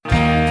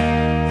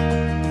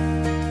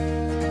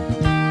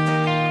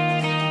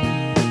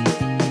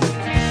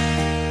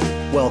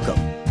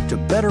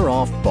Better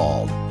Off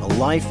Bald, A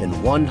Life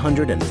in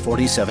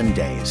 147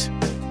 Days.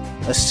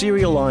 A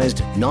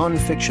serialized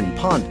nonfiction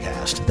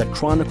podcast that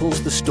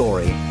chronicles the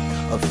story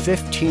of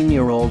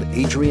 15-year-old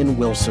Adrienne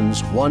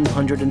Wilson's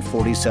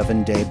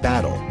 147-day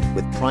battle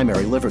with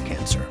primary liver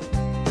cancer.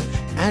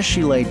 As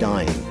she lay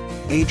dying,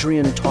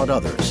 Adrienne taught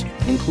others,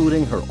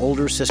 including her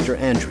older sister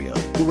Andrea,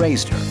 who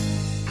raised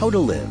her, how to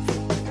live.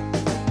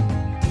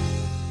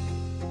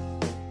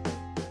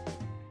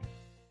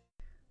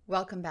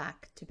 Welcome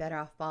back to Better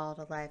Off Bald,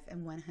 A Life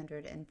in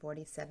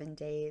 147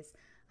 Days.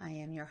 I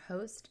am your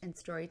host and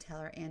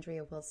storyteller,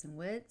 Andrea Wilson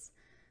Woods.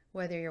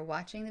 Whether you're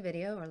watching the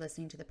video or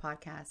listening to the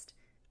podcast,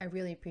 I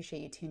really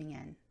appreciate you tuning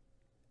in.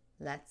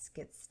 Let's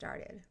get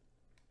started.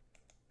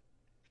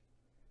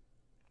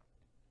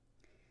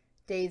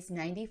 Days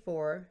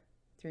 94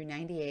 through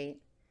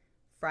 98,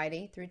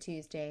 Friday through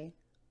Tuesday,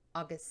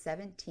 August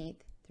 17th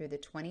through the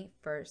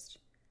 21st,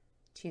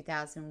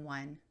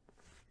 2001.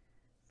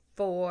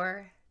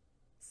 4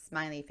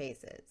 smiley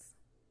faces,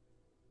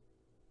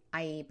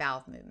 i.e.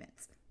 bowel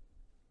movements.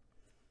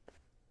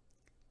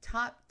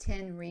 Top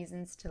 10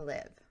 reasons to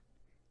live.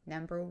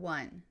 Number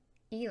 1,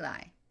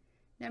 Eli.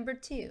 Number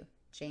 2,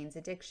 Jane's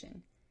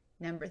addiction.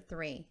 Number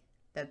 3,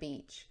 the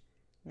beach.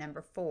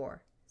 Number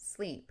 4,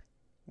 sleep.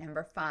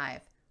 Number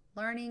 5,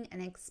 learning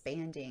and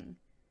expanding.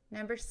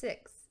 Number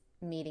 6,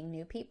 meeting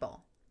new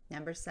people.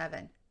 Number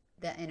 7,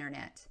 the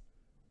internet.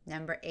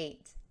 Number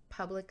 8,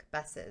 public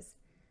buses.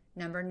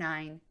 Number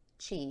 9,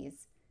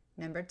 cheese.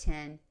 Number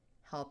 10,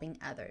 helping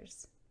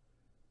others.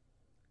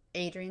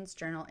 Adrienne's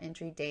journal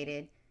entry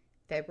dated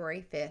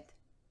February 5th,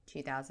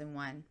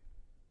 2001.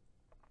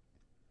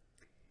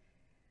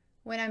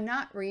 When I'm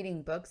not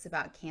reading books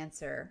about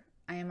cancer,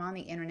 I am on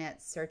the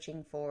internet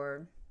searching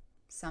for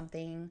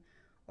something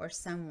or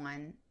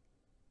someone,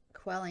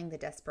 quelling the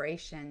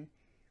desperation.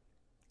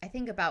 I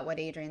think about what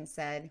Adrienne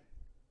said,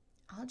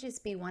 I'll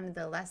just be one of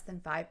the less than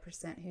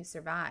 5% who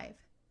survive.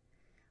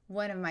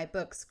 One of my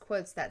books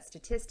quotes that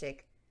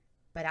statistic,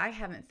 but I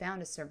haven't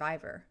found a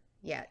survivor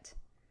yet.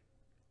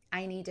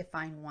 I need to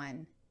find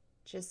one,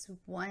 just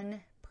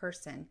one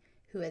person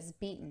who has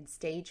beaten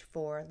stage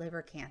 4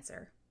 liver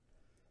cancer.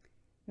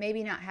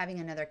 Maybe not having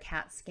another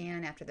CAT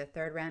scan after the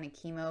 3rd round of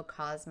chemo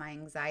caused my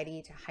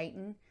anxiety to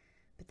heighten,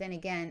 but then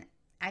again,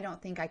 I don't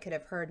think I could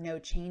have heard no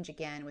change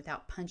again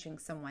without punching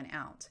someone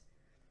out.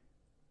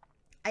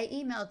 I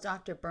emailed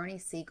Dr. Bernie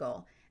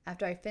Siegel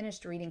after I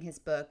finished reading his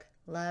book,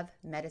 Love,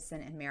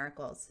 Medicine, and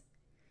Miracles.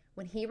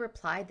 When he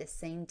replied the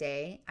same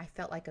day, I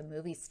felt like a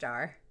movie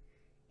star.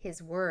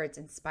 His words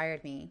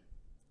inspired me.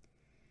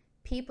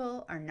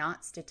 People are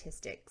not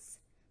statistics,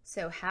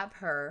 so have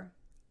her,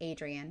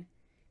 Adrienne,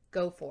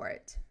 go for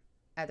it.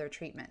 Other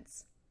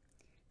treatments.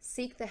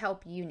 Seek the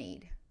help you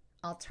need.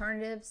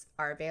 Alternatives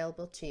are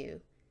available too,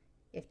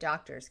 if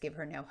doctors give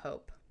her no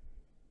hope.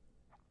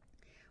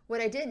 What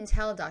I didn't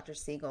tell Dr.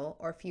 Siegel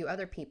or a few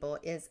other people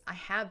is I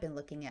have been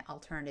looking at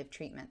alternative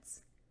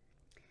treatments.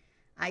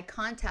 I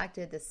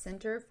contacted the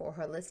Center for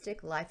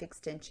Holistic Life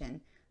Extension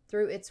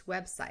through its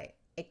website,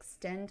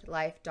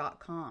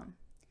 extendlife.com.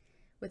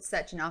 With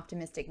such an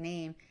optimistic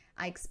name,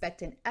 I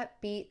expect an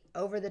upbeat,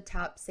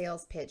 over-the-top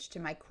sales pitch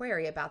to my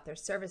query about their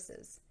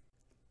services.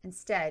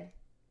 Instead,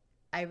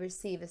 I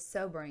receive a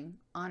sobering,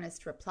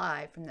 honest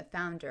reply from the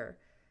founder,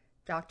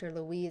 Dr.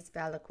 Louise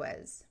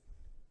Valaquez.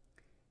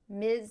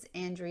 Ms.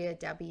 Andrea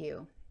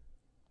W.,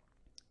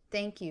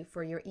 thank you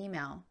for your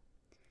email.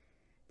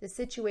 The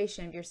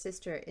situation of your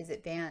sister is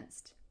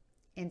advanced.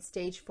 In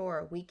stage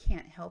 4, we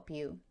can't help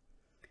you.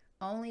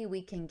 Only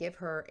we can give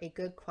her a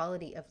good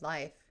quality of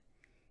life.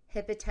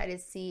 Hepatitis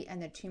C and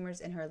the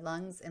tumors in her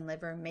lungs and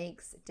liver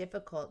makes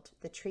difficult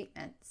the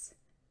treatments.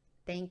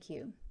 Thank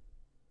you.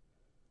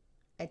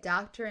 A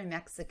doctor in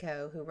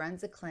Mexico who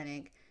runs a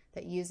clinic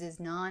that uses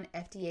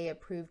non-FDA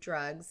approved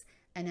drugs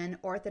and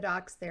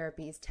unorthodox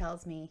therapies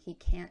tells me he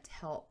can't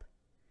help.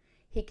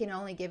 He can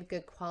only give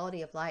good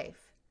quality of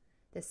life.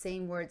 The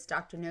same words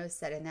Dr. No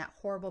said in that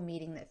horrible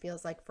meeting that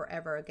feels like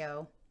forever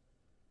ago.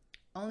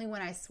 Only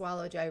when I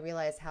swallow do I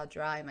realize how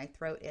dry my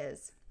throat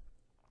is.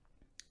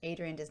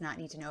 Adrienne does not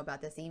need to know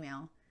about this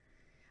email.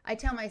 I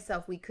tell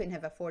myself we couldn't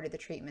have afforded the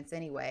treatments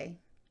anyway.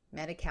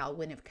 Medi-Cal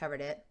wouldn't have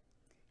covered it.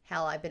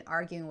 Hell, I've been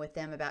arguing with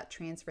them about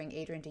transferring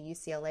Adrienne to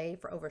UCLA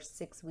for over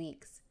 6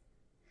 weeks.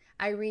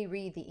 I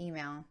reread the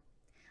email.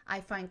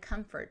 I find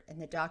comfort in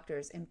the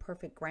doctor's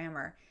imperfect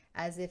grammar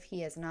as if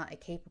he is not a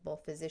capable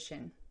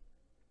physician.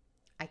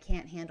 I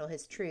can't handle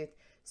his truth,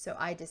 so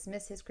I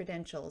dismiss his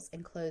credentials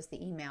and close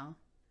the email.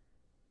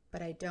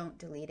 But I don't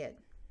delete it.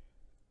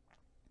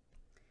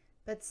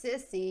 But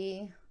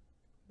sissy,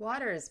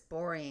 water is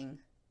boring.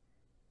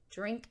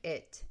 Drink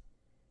it.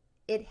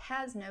 It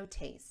has no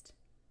taste.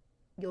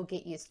 You'll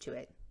get used to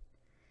it.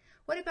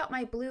 What about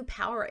my blue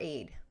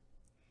Powerade?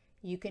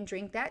 You can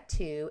drink that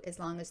too, as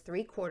long as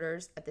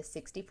 3/4 of the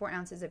 64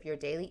 ounces of your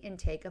daily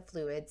intake of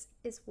fluids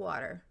is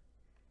water.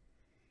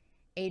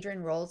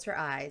 Adrienne rolls her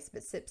eyes,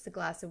 but sips a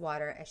glass of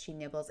water as she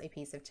nibbles a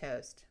piece of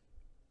toast.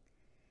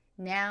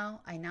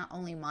 Now I not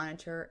only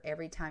monitor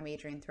every time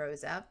Adrienne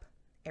throws up,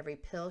 every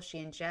pill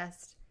she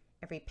ingests,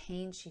 every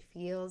pain she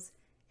feels,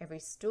 every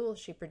stool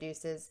she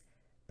produces,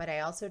 but I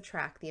also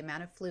track the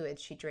amount of fluid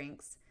she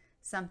drinks,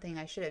 something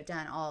I should have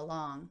done all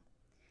along.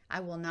 I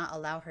will not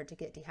allow her to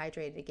get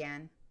dehydrated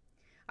again.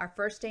 Our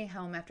first day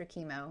home after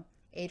chemo,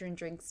 Adrian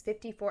drinks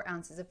 54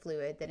 ounces of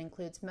fluid that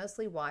includes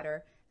mostly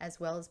water as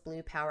well as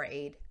blue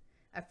Powerade,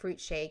 a fruit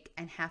shake,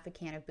 and half a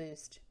can of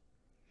Boost.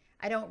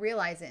 I don't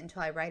realize it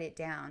until I write it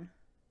down.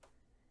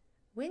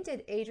 When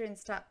did Adrian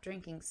stop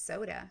drinking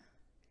soda?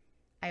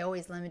 I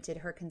always limited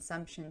her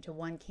consumption to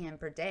 1 can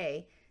per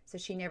day, so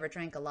she never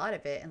drank a lot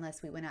of it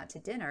unless we went out to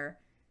dinner.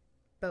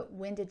 But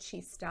when did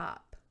she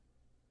stop?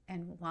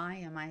 And why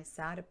am I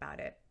sad about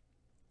it?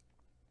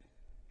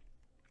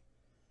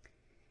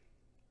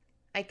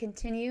 I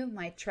continue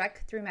my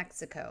trek through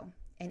Mexico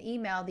and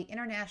email the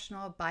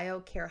International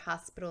BioCare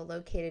Hospital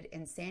located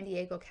in San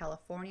Diego,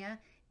 California,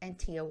 and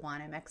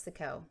Tijuana,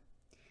 Mexico.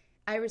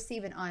 I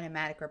receive an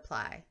automatic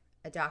reply.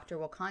 A doctor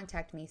will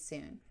contact me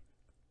soon.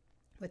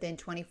 Within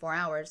 24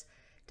 hours,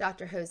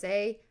 Dr.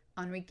 Jose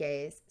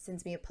Enriquez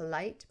sends me a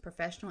polite,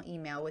 professional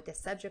email with a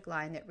subject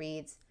line that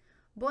reads,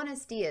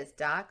 "Buenos dias,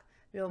 doc.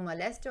 Lo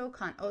molesto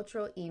con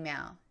otro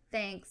email.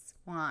 Thanks,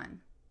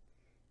 Juan."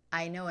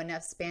 I know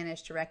enough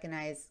Spanish to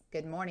recognize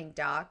 "Good morning,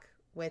 doc"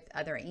 with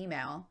other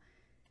email.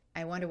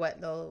 I wonder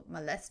what lo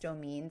molesto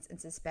means and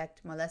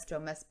suspect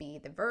molesto must be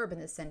the verb in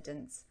the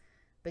sentence,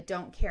 but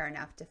don't care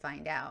enough to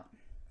find out.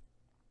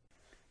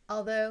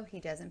 Although he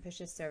doesn't push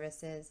his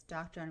services,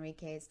 Dr.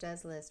 Enriquez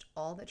does list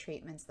all the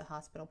treatments the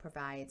hospital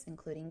provides,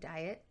 including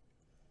diet,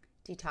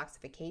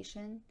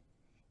 detoxification,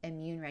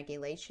 immune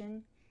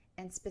regulation,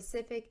 and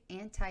specific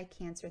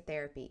anti-cancer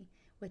therapy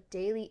with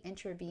daily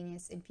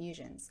intravenous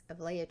infusions of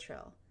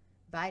Laetrile,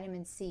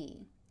 vitamin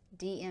C,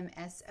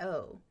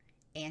 DMSO,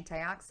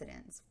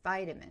 antioxidants,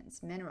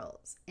 vitamins,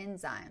 minerals,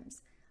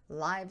 enzymes,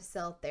 live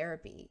cell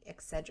therapy,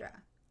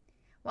 etc.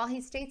 While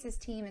he states his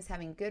team is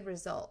having good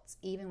results,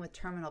 even with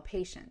terminal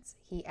patients,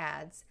 he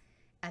adds,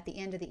 at the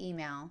end of the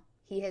email,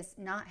 he has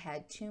not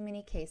had too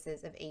many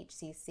cases of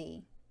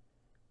HCC.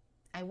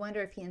 I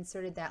wonder if he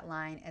inserted that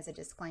line as a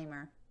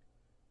disclaimer.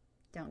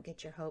 Don't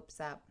get your hopes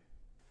up.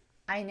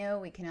 I know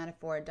we cannot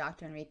afford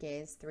Dr.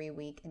 Enriquez's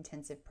 3-week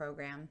intensive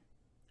program.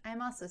 I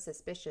am also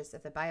suspicious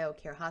of the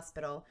BioCare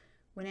Hospital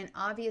when an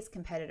obvious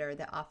competitor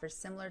that offers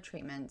similar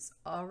treatments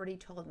already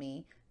told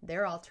me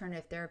their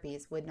alternative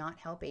therapies would not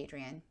help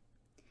Adrian.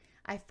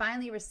 I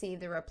finally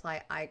received the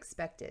reply I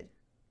expected,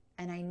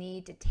 and I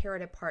need to tear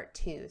it apart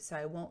too so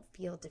I won't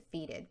feel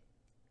defeated.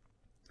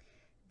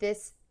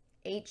 This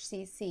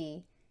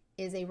HCC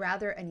is a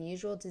rather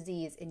unusual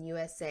disease in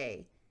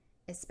USA,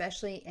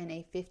 especially in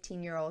a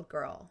 15-year-old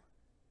girl.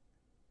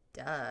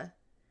 Duh.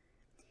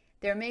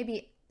 There may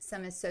be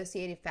some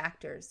associated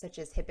factors such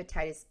as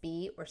hepatitis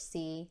B or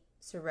C,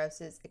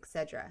 cirrhosis,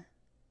 etc.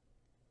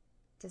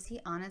 Does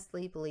he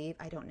honestly believe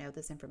I don't know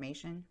this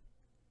information?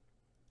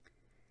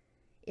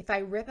 If I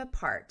rip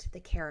apart the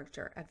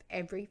character of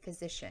every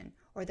physician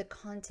or the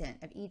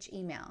content of each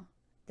email,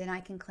 then I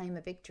can claim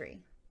a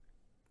victory.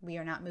 We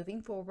are not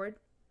moving forward,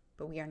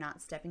 but we are not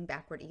stepping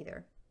backward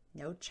either.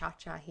 No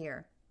cha-cha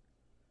here.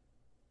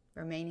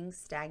 Remaining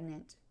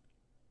stagnant,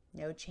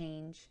 no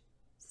change,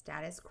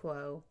 status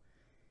quo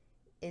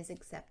is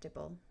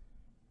acceptable.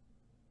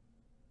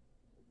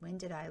 When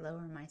did I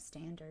lower my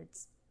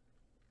standards?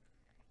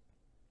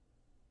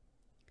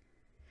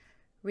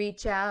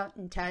 Reach out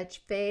and touch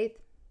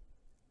faith.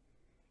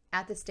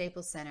 At the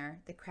Staples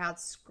Center, the crowd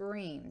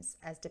screams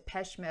as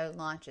Depeche Mode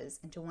launches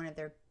into one of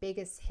their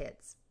biggest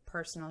hits,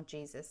 Personal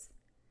Jesus.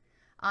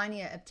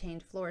 Anya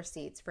obtained floor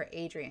seats for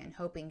Adrian,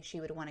 hoping she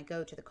would want to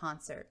go to the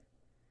concert.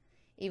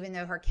 Even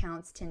though her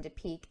counts tend to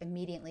peak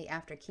immediately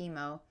after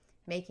chemo,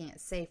 making it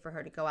safe for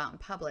her to go out in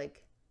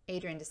public,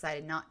 Adrian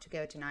decided not to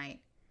go tonight.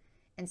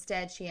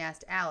 Instead, she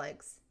asked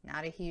Alex,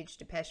 not a huge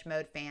Depeche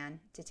Mode fan,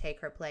 to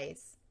take her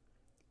place.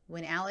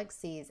 When Alex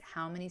sees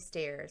how many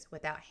stairs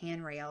without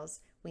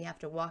handrails we have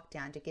to walk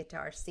down to get to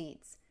our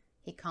seats,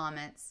 he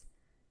comments,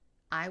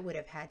 "I would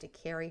have had to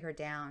carry her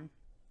down."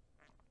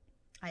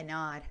 I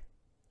nod.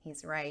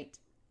 He's right.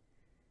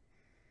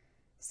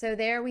 So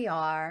there we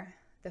are,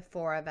 the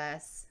 4 of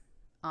us,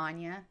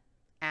 Anya,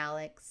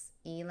 Alex,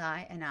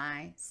 Eli, and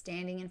I,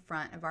 standing in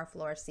front of our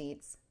floor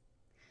seats.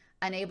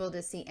 Unable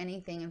to see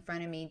anything in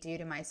front of me due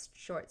to my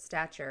short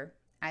stature,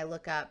 I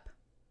look up.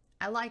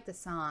 I like the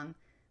song,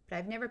 but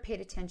I've never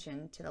paid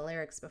attention to the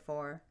lyrics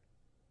before.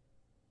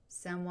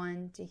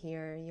 Someone to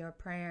hear your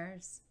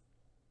prayers.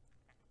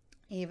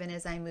 Even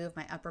as I move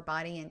my upper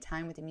body in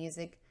time with the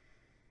music,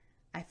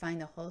 I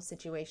find the whole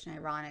situation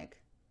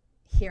ironic.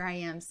 Here I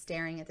am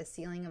staring at the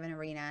ceiling of an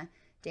arena,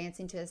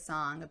 dancing to a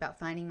song about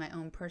finding my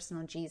own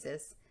personal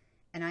Jesus,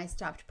 and I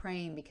stopped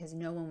praying because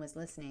no one was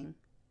listening.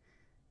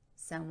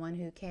 Someone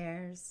who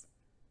cares.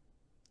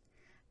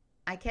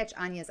 I catch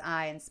Anya's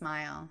eye and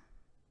smile.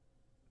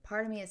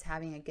 Part of me is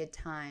having a good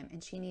time,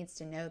 and she needs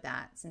to know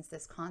that, since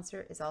this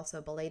concert is also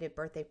a belated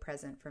birthday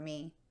present for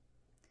me.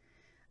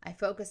 I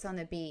focus on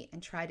the beat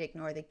and try to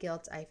ignore the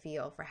guilt I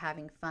feel for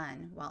having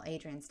fun while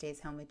Adrian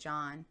stays home with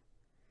John.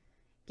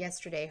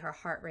 Yesterday, her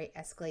heart rate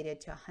escalated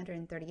to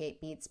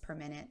 138 beats per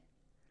minute.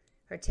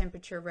 Her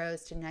temperature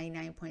rose to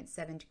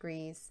 99.7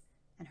 degrees,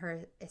 and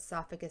her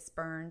esophagus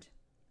burned.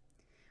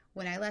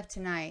 When I left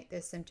tonight,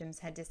 those symptoms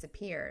had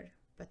disappeared,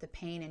 but the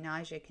pain and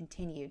nausea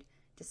continued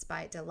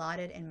despite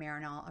Dilaudid and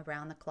Marinol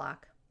around the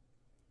clock.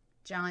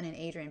 John and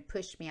Adrian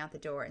pushed me out the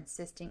door,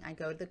 insisting I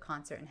go to the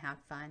concert and have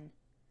fun.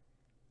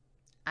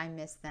 I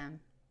miss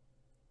them.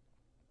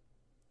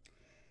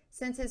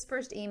 Since his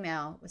first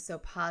email was so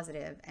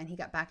positive and he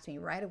got back to me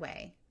right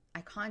away, I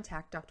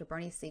contact Dr.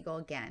 Bernie Siegel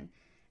again,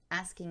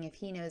 asking if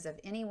he knows of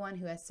anyone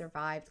who has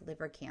survived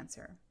liver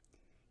cancer.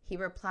 He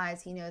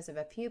replies he knows of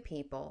a few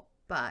people,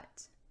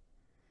 but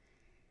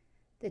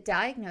the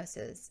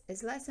diagnosis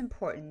is less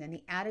important than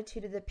the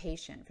attitude of the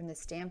patient from the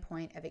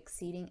standpoint of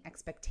exceeding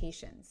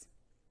expectations.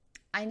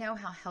 I know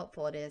how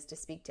helpful it is to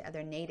speak to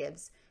other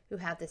natives who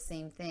have the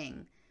same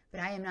thing, but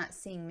I am not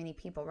seeing many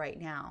people right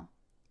now.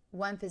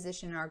 One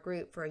physician in our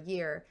group for a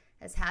year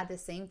has had the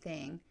same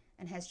thing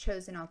and has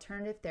chosen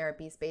alternative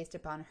therapies based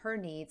upon her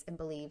needs and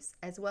beliefs,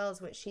 as well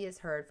as what she has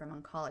heard from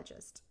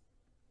oncologists.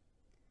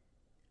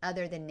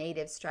 Other than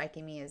native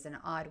striking me as an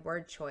odd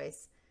word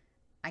choice,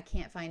 I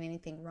can't find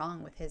anything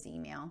wrong with his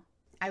email.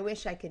 I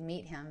wish I could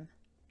meet him,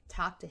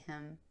 talk to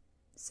him,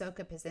 soak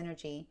up his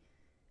energy,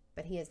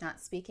 but he is not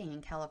speaking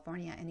in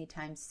California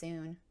anytime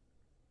soon.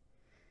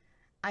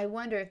 I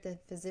wonder if the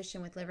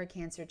physician with liver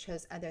cancer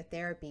chose other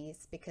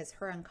therapies because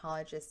her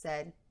oncologist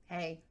said,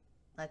 hey,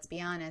 let's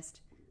be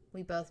honest,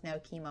 we both know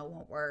chemo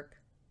won't work.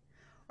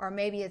 Or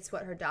maybe it's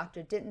what her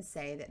doctor didn't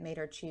say that made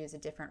her choose a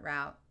different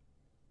route.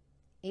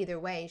 Either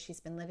way, she's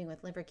been living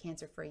with liver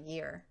cancer for a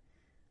year.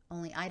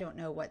 Only I don't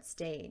know what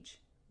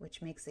stage,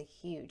 which makes a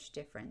huge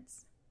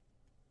difference.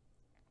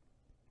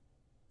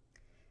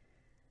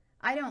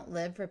 I don't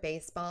live for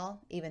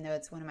baseball, even though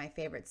it's one of my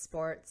favorite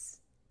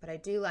sports, but I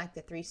do like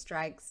the 3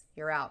 strikes,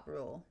 you're out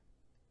rule.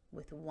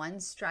 With 1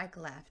 strike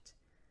left,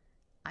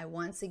 I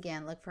once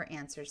again look for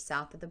answers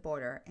south of the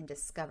border and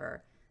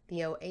discover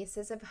the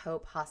Oasis of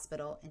Hope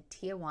Hospital in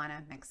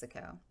Tijuana,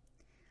 Mexico.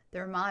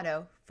 Their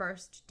motto,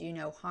 first do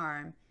no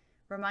harm,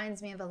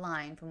 reminds me of a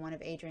line from one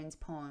of Adrian's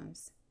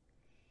poems.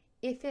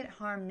 If it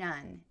harm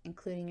none,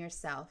 including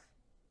yourself,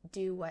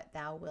 do what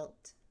thou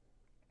wilt.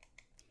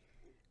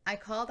 I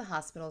call the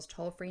hospital's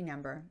toll-free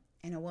number,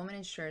 and a woman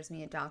assures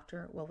me a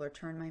doctor will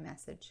return my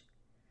message.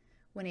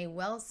 When a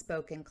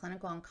well-spoken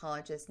clinical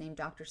oncologist named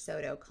Dr.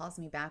 Soto calls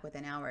me back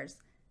within hours,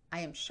 I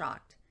am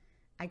shocked.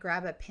 I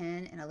grab a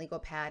pen and a legal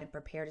pad and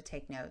prepare to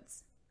take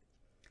notes.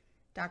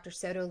 Dr.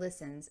 Soto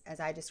listens as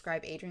I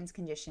describe Adrian's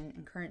condition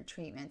and current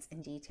treatments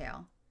in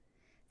detail.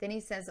 Then he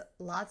says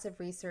lots of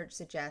research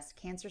suggests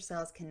cancer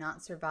cells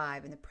cannot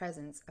survive in the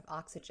presence of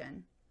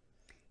oxygen.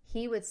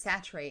 He would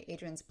saturate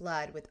Adrian's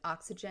blood with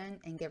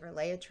oxygen and give her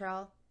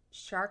Laetrile,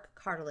 shark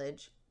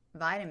cartilage,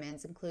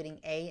 vitamins including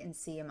A and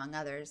C among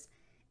others,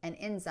 and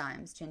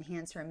enzymes to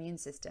enhance her immune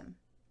system.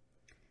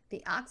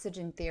 The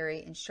oxygen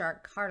theory and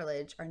shark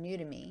cartilage are new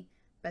to me,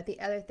 but the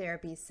other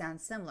therapies sound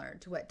similar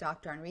to what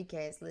Dr.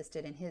 Enriquez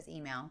listed in his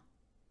email.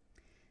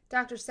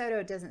 Dr.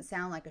 Soto doesn't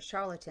sound like a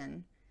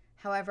charlatan.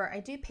 However,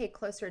 I do pay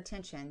closer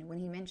attention when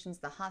he mentions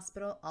the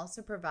hospital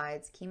also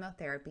provides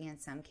chemotherapy in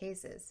some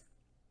cases.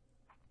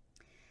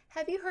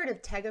 Have you heard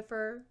of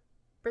Tegafur?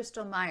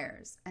 Bristol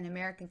Myers, an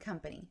American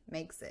company,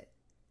 makes it.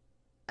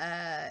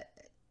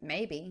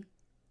 Maybe.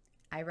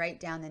 I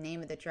write down the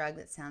name of the drug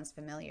that sounds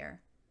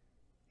familiar.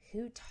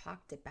 Who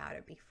talked about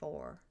it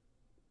before?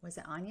 Was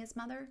it Anya's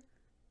mother?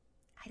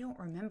 I don't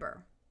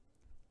remember.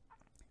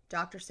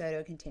 Dr.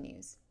 Soto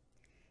continues.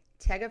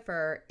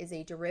 Tegafur is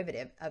a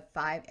derivative of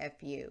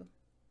 5-FU.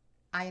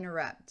 I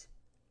interrupt.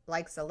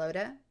 Like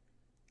Xeloda?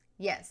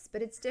 Yes,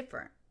 but it's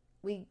different.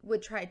 We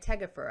would try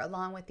Tegafur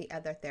along with the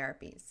other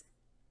therapies.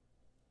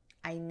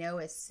 I know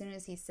as soon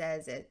as he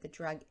says it, the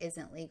drug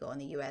isn't legal in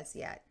the U.S.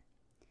 yet.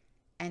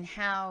 And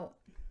how,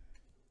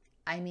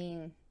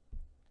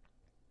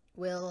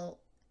 will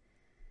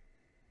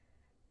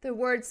the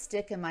words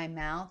stick in my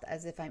mouth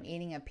as if I'm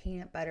eating a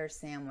peanut butter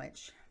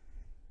sandwich.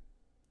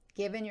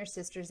 Given your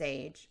sister's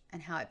age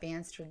and how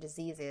advanced her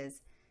disease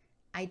is,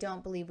 I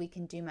don't believe we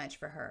can do much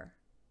for her,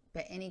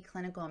 but any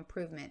clinical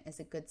improvement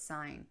is a good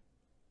sign.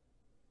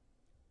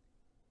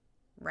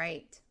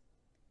 Right.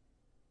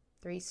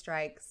 3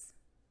 strikes.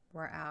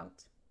 We're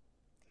out.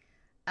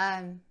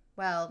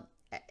 Well,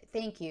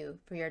 thank you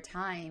for your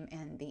time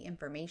and the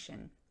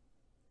information.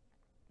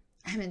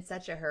 I'm in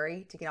such a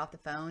hurry to get off the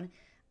phone,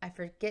 I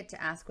forget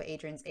to ask what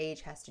Adrian's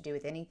age has to do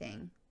with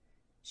anything.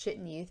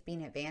 Shouldn't youth be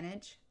an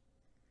advantage?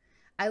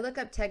 I look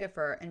up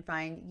Tegafur and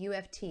find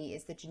UFT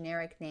is the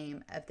generic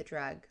name of the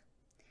drug.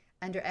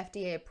 Under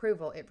FDA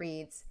approval, it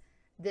reads,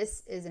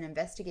 "This is an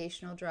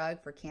investigational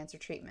drug for cancer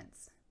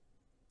treatments."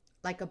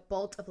 Like a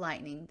bolt of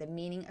lightning, the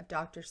meaning of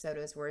Dr.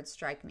 Soto's words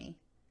strike me.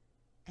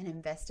 An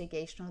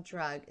investigational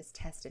drug is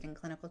tested in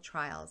clinical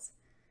trials,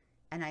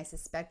 and I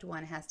suspect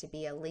one has to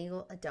be a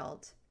legal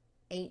adult,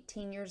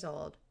 18 years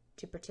old,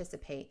 to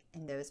participate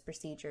in those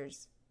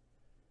procedures.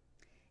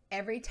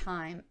 Every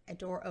time a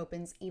door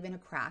opens even a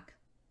crack,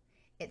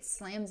 It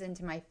slams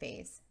into my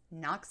face,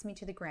 knocks me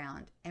to the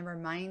ground, and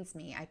reminds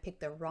me I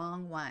picked the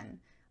wrong one,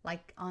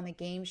 like on the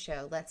game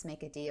show Let's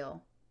Make a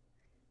Deal.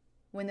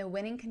 When the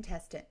winning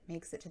contestant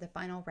makes it to the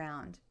final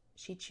round,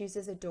 she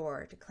chooses a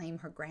door to claim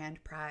her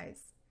grand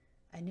prize,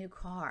 a new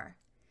car,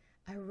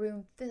 a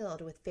room filled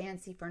with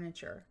fancy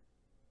furniture,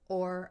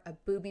 or a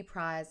booby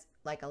prize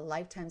like a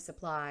lifetime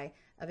supply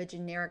of a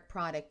generic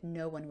product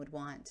no one would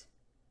want.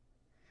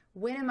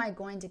 When am I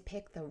going to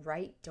pick the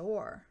right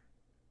door?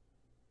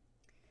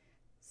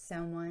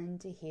 Someone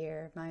to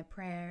hear my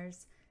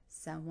prayers,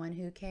 someone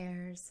who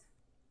cares.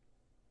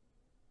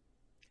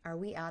 Are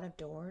we out of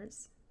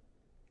doors?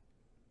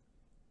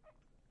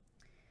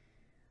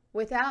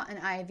 Without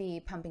an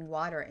IV pumping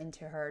water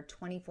into her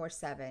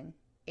 24/7,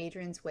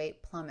 Adrian's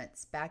weight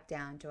plummets back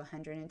down to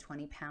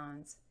 120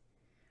 pounds.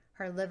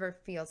 Her liver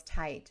feels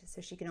tight, so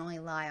she can only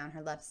lie on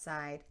her left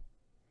side.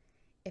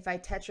 If I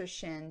touch her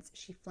shins,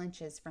 she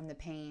flinches from the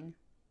pain.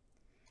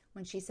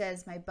 When she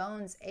says, "My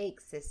bones ache,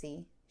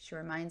 sissy," she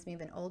reminds me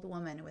of an old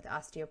woman with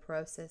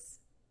osteoporosis.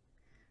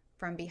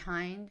 From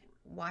behind,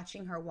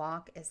 watching her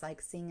walk is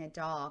like seeing a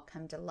doll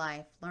come to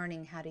life,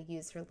 learning how to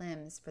use her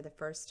limbs for the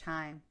first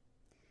time.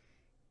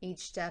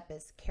 Each step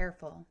is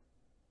careful,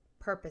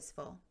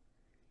 purposeful,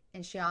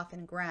 and she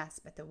often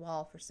grasps at the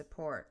wall for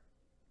support.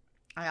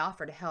 I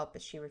offer to help,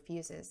 but she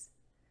refuses.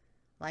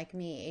 Like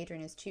me,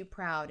 Adrian is too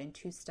proud and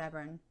too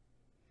stubborn.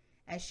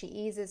 As she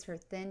eases her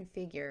thin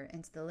figure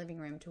into the living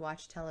room to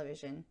watch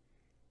television,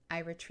 I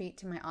retreat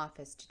to my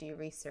office to do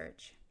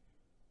research.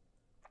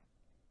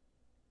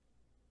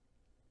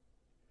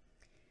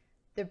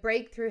 The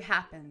breakthrough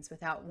happens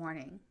without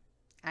warning.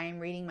 I am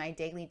reading my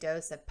daily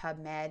dose of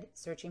PubMed,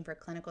 searching for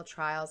clinical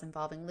trials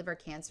involving liver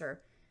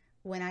cancer,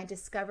 when I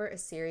discover a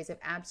series of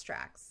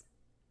abstracts.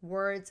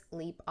 Words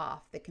leap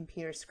off the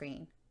computer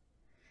screen.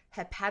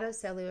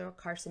 Hepatocellular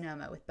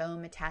carcinoma with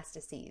bone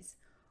metastases.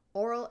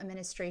 Oral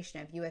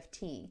administration of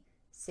UFT.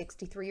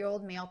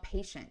 63-year-old male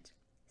patient.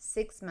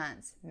 6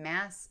 months.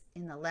 Mass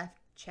in the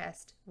left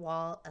chest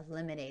wall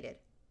eliminated.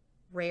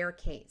 Rare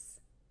case.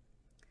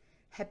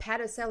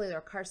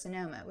 Hepatocellular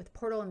carcinoma with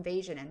portal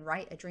invasion and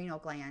right adrenal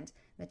gland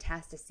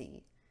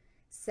metastases.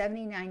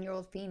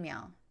 79-year-old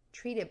female,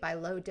 treated by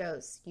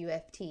low-dose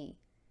UFT.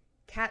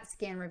 CAT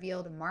scan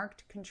revealed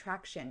marked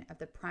contraction of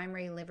the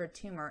primary liver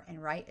tumor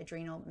and right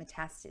adrenal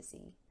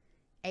metastases.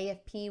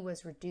 AFP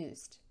was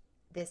reduced.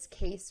 This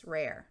case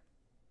rare.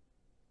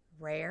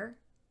 Rare?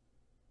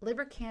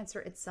 Liver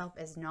cancer itself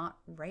is not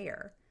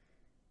rare.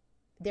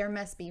 There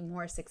must be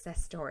more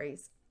success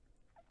stories.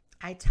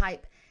 I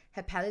type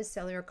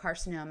hepatocellular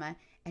carcinoma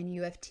and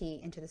UFT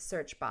into the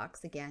search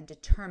box again,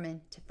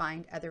 determined to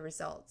find other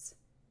results.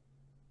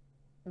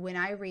 When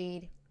I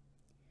read,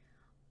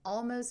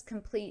 almost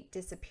complete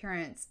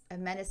disappearance of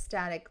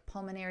metastatic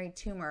pulmonary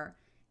tumor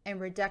and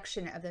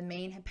reduction of the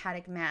main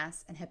hepatic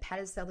mass and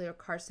hepatocellular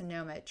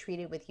carcinoma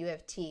treated with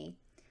UFT,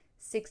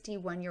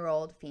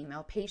 61-year-old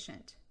female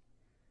patient.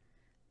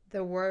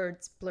 The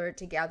words blurred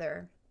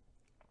together.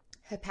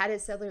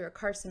 Hepatocellular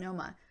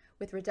carcinoma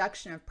with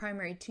reduction of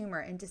primary tumor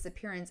and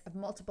disappearance of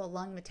multiple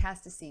lung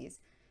metastases,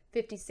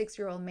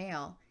 56-year-old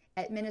male,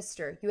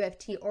 administer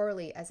UFT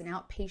orally as an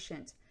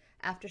outpatient.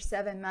 After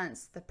 7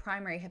 months, the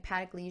primary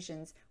hepatic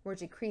lesions were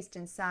decreased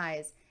in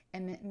size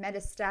and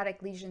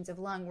metastatic lesions of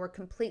lung were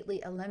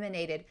completely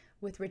eliminated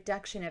with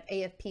reduction of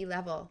AFP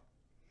level.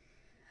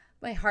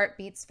 My heart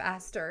beats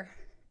faster.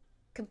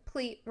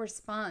 Complete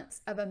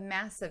response of a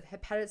massive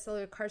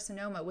hepatocellular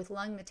carcinoma with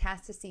lung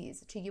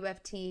metastases to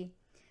UFT,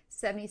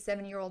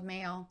 77-year-old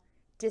male,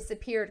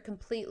 disappeared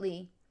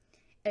completely.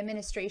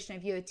 Administration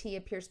of UFT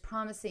appears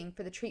promising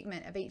for the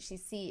treatment of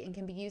HCC and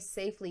can be used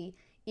safely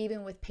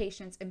even with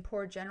patients in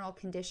poor general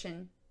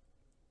condition.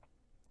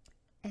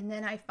 And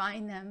then I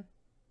find them.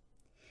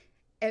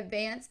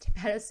 Advanced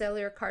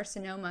hepatocellular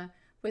carcinoma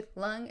with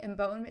lung and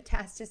bone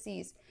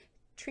metastases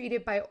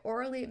treated by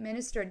orally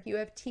administered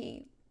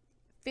UFT.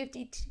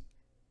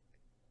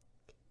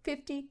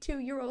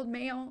 52-year-old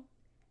male.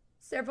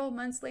 Several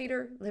months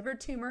later, liver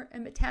tumor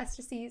and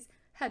metastases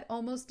had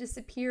almost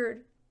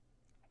disappeared.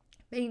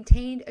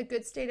 Maintained a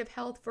good state of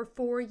health for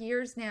 4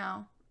 years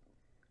now.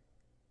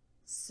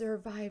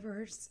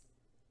 Survivors.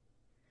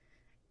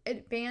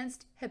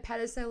 Advanced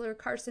hepatocellular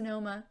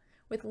carcinoma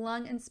with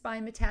lung and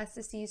spine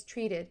metastases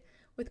treated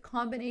with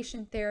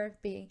combination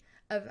therapy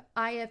of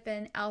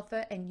IFN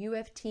alpha and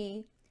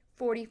UFT,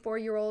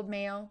 44-year-old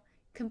male,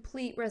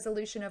 complete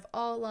resolution of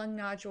all lung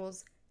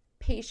nodules.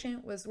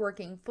 Patient was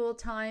working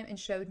full-time and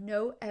showed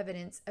no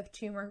evidence of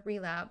tumor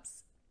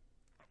relapse.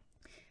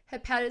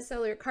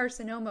 Hepatocellular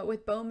carcinoma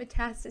with bone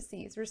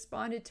metastases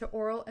responded to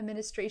oral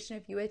administration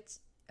of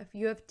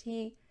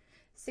UFT,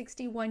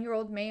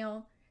 61-year-old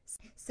male.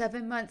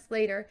 7 months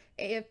later,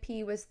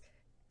 AFP was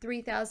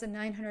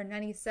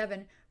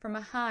 3,997 from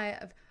a high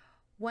of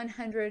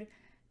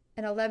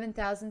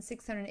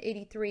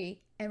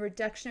 111,683, and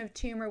reduction of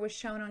tumor was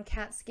shown on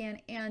CAT scan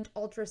and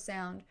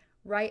ultrasound.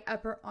 Right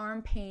upper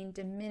arm pain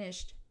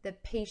diminished. The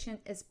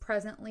patient is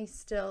presently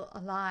still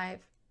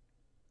alive.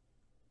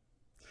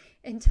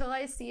 Until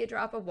I see a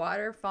drop of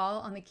water fall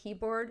on the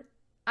keyboard,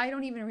 I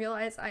don't even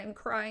realize I am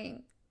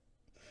crying.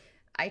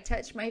 I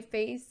touch my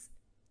face.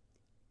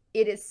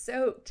 It is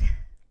soaked.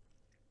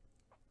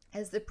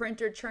 As the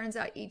printer churns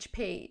out each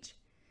page,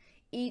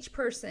 each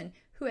person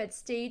who had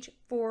stage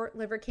 4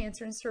 liver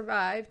cancer and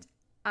survived,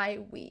 I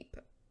weep.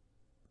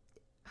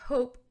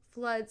 Hope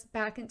floods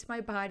back into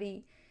my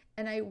body,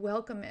 and I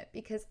welcome it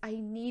because I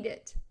need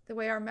it, the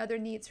way our mother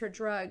needs her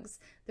drugs,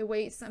 the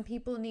way some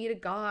people need a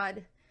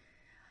God.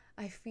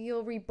 I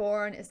feel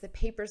reborn as the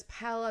papers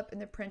pile up in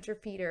the printer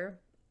feeder,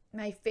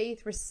 my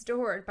faith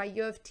restored by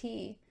U of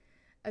T,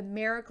 a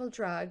miracle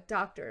drug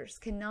doctors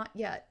cannot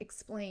yet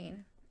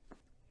explain.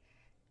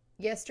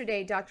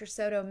 Yesterday, Dr.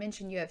 Soto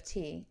mentioned U of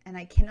T, and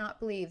I cannot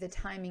believe the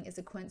timing is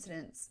a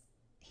coincidence.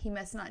 He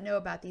must not know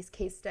about these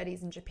case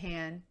studies in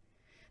Japan.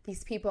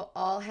 These people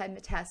all had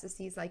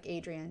metastases like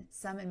Adrian,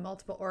 some in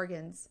multiple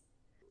organs.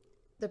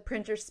 The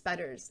printer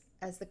sputters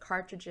as the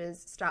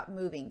cartridges stop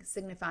moving,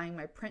 signifying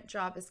my print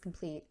job is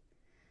complete.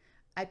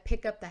 I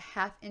pick up the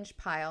half-inch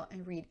pile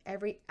and read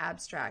every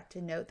abstract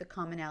to note the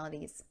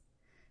commonalities.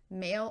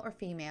 Male or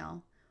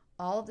female,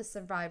 all of the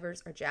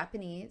survivors are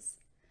Japanese.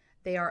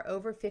 They are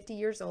over 50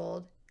 years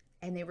old,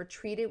 and they were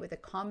treated with a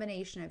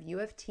combination of U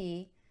of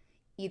T,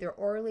 either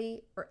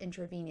orally or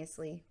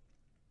intravenously.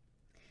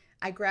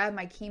 I grab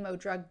my chemo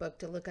drug book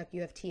to look up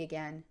U of T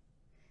again.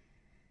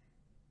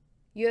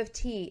 U of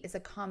T is a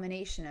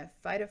combination of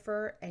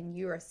Phytophthora and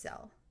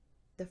Uracil.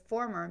 The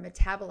former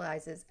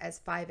metabolizes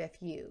as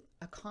 5-FU,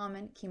 a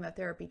common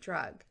chemotherapy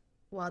drug,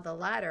 while the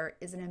latter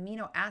is an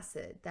amino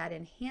acid that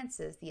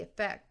enhances the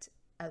effect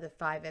of the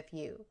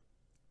 5-FU.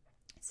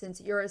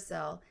 Since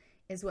Uracil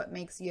is what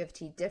makes U of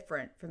T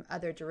different from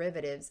other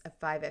derivatives of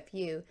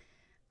 5-FU,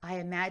 I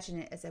imagine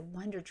it as a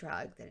wonder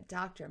drug that a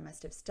doctor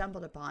must have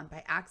stumbled upon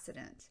by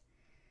accident.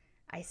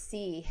 I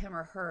see him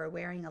or her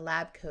wearing a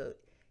lab coat,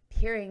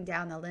 peering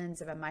down the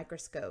lens of a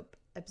microscope,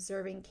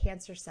 observing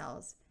cancer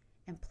cells,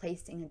 and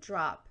placing a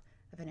drop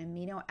of an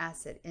amino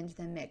acid into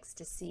the mix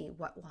to see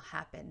what will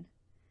happen.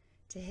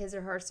 To his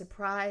or her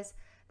surprise,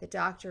 the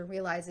doctor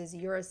realizes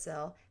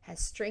Uracil has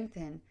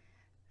strengthened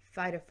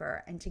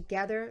Phytophthora, and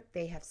together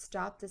they have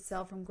stopped the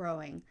cell from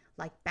growing,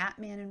 like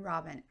Batman and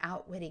Robin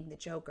outwitting the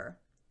Joker.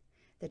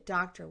 The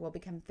doctor will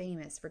become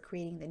famous for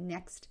creating the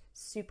next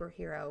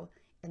superhero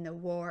in the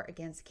war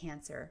against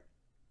cancer.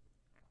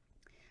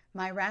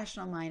 My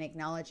rational mind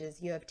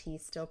acknowledges U of T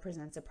still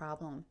presents a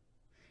problem.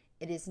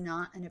 It is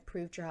not an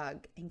approved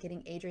drug, and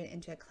getting Adrian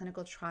into a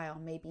clinical trial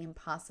may be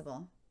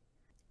impossible.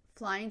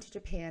 Flying to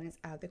Japan is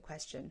out of the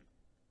question.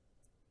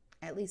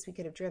 At least we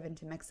could have driven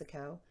to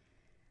Mexico.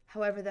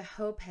 However, the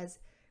hope has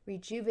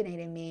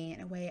rejuvenated me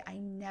in a way I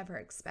never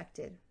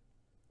expected.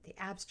 The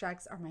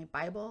abstracts are my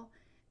Bible,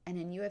 and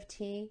in U of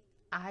T,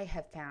 I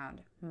have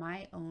found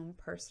my own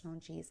personal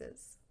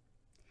Jesus.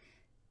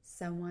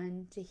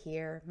 Someone to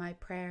hear my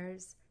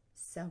prayers,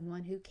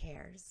 someone who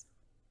cares.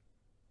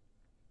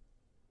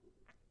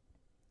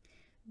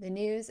 The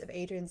news of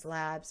Adrian's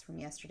labs from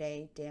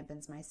yesterday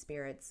dampens my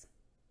spirits.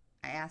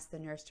 I ask the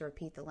nurse to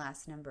repeat the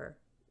last number.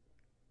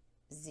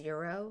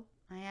 0,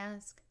 I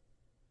ask.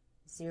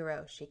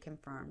 0, she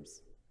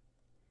confirms.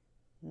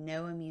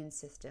 No immune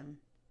system.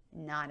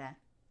 Nada.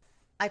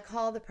 I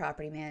call the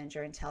property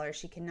manager and tell her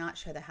she cannot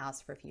show the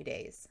house for a few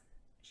days.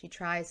 She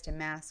tries to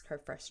mask her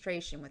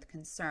frustration with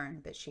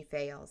concern, but she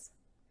fails.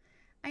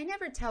 I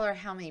never tell her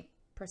how many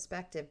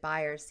prospective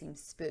buyers seem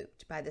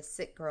spooked by the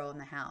sick girl in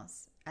the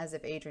house, as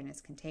if Adrian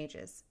is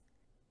contagious.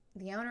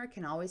 The owner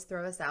can always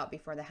throw us out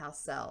before the house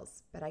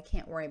sells, but I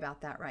can't worry about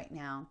that right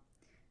now.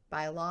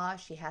 By law,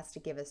 she has to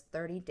give us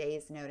 30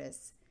 days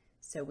notice,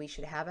 so we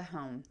should have a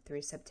home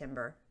through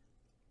September.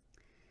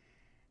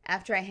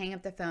 After I hang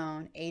up the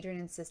phone, Adrian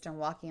insists on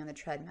walking on the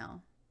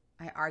treadmill.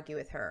 I argue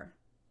with her.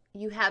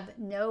 You have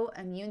no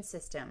immune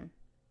system.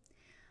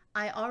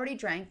 I already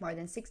drank more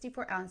than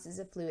 64 ounces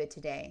of fluid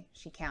today,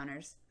 she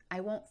counters. I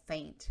won't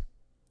faint.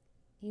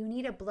 You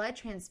need a blood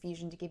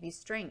transfusion to give you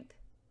strength.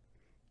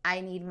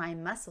 I need my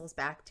muscles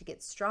back to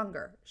get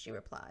stronger, she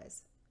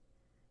replies.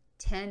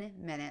 10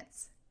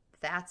 minutes.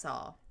 That's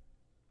all.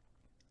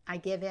 I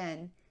give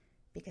in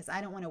because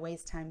I don't want to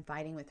waste time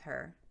fighting with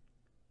her.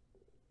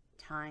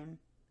 Time.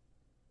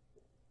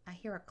 I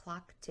hear a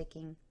clock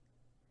ticking.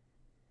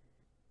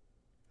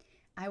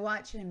 I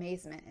watch in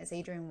amazement as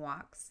Adrian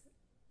walks.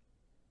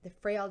 The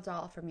frail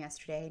doll from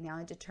yesterday, now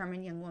a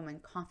determined young woman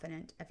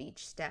confident of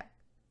each step.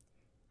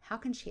 How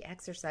can she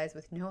exercise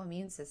with no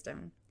immune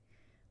system?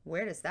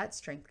 Where does that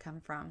strength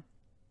come from?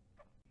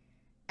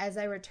 As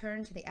I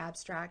return to the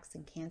abstracts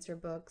and cancer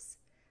books,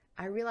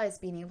 I realize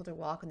being able to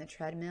walk on the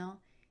treadmill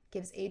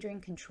gives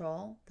Adrian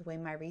control the way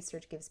my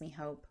research gives me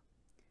hope.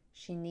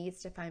 She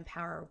needs to find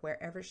power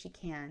wherever she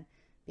can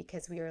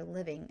because we are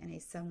living in a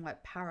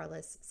somewhat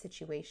powerless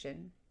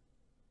situation.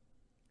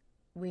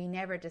 We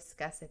never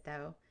discuss it,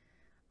 though,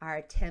 our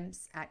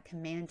attempts at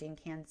commanding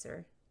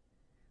cancer.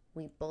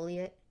 We bully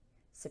it,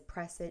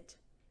 suppress it,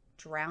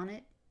 drown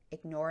it,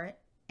 ignore it,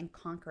 and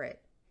conquer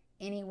it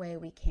any way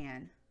we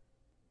can.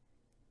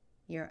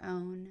 Your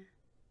own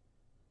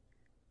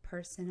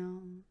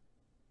personal.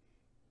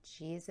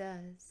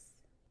 Jesus,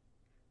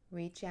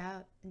 reach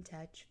out and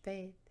touch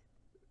faith.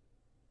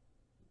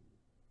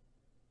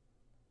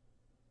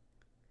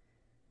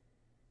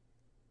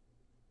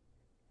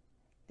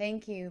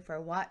 Thank you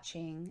for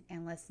watching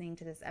and listening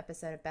to this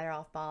episode of Better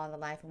Off Bald, The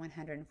Life in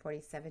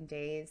 147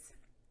 Days.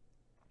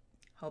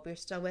 Hope you're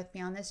still with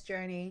me on this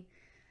journey.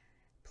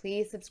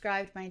 Please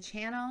subscribe to my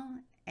channel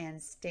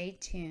and stay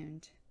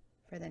tuned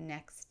for the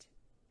next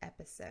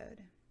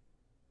episode.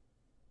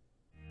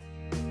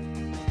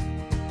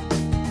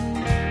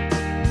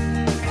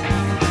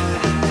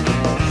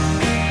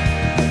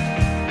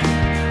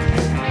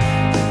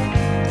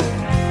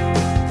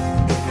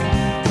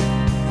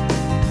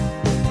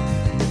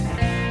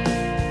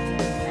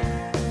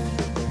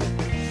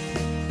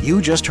 You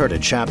just heard a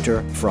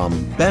chapter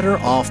from Better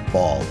Off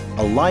Bald,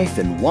 A Life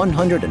in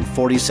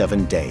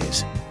 147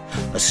 Days,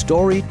 a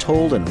story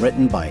told and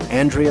written by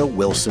Andrea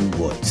Wilson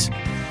Woods.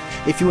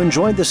 If you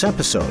enjoyed this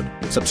episode,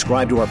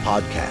 subscribe to our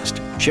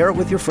podcast, share it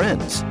with your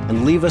friends,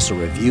 and leave us a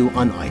review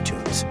on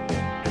iTunes.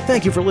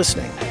 Thank you for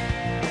listening.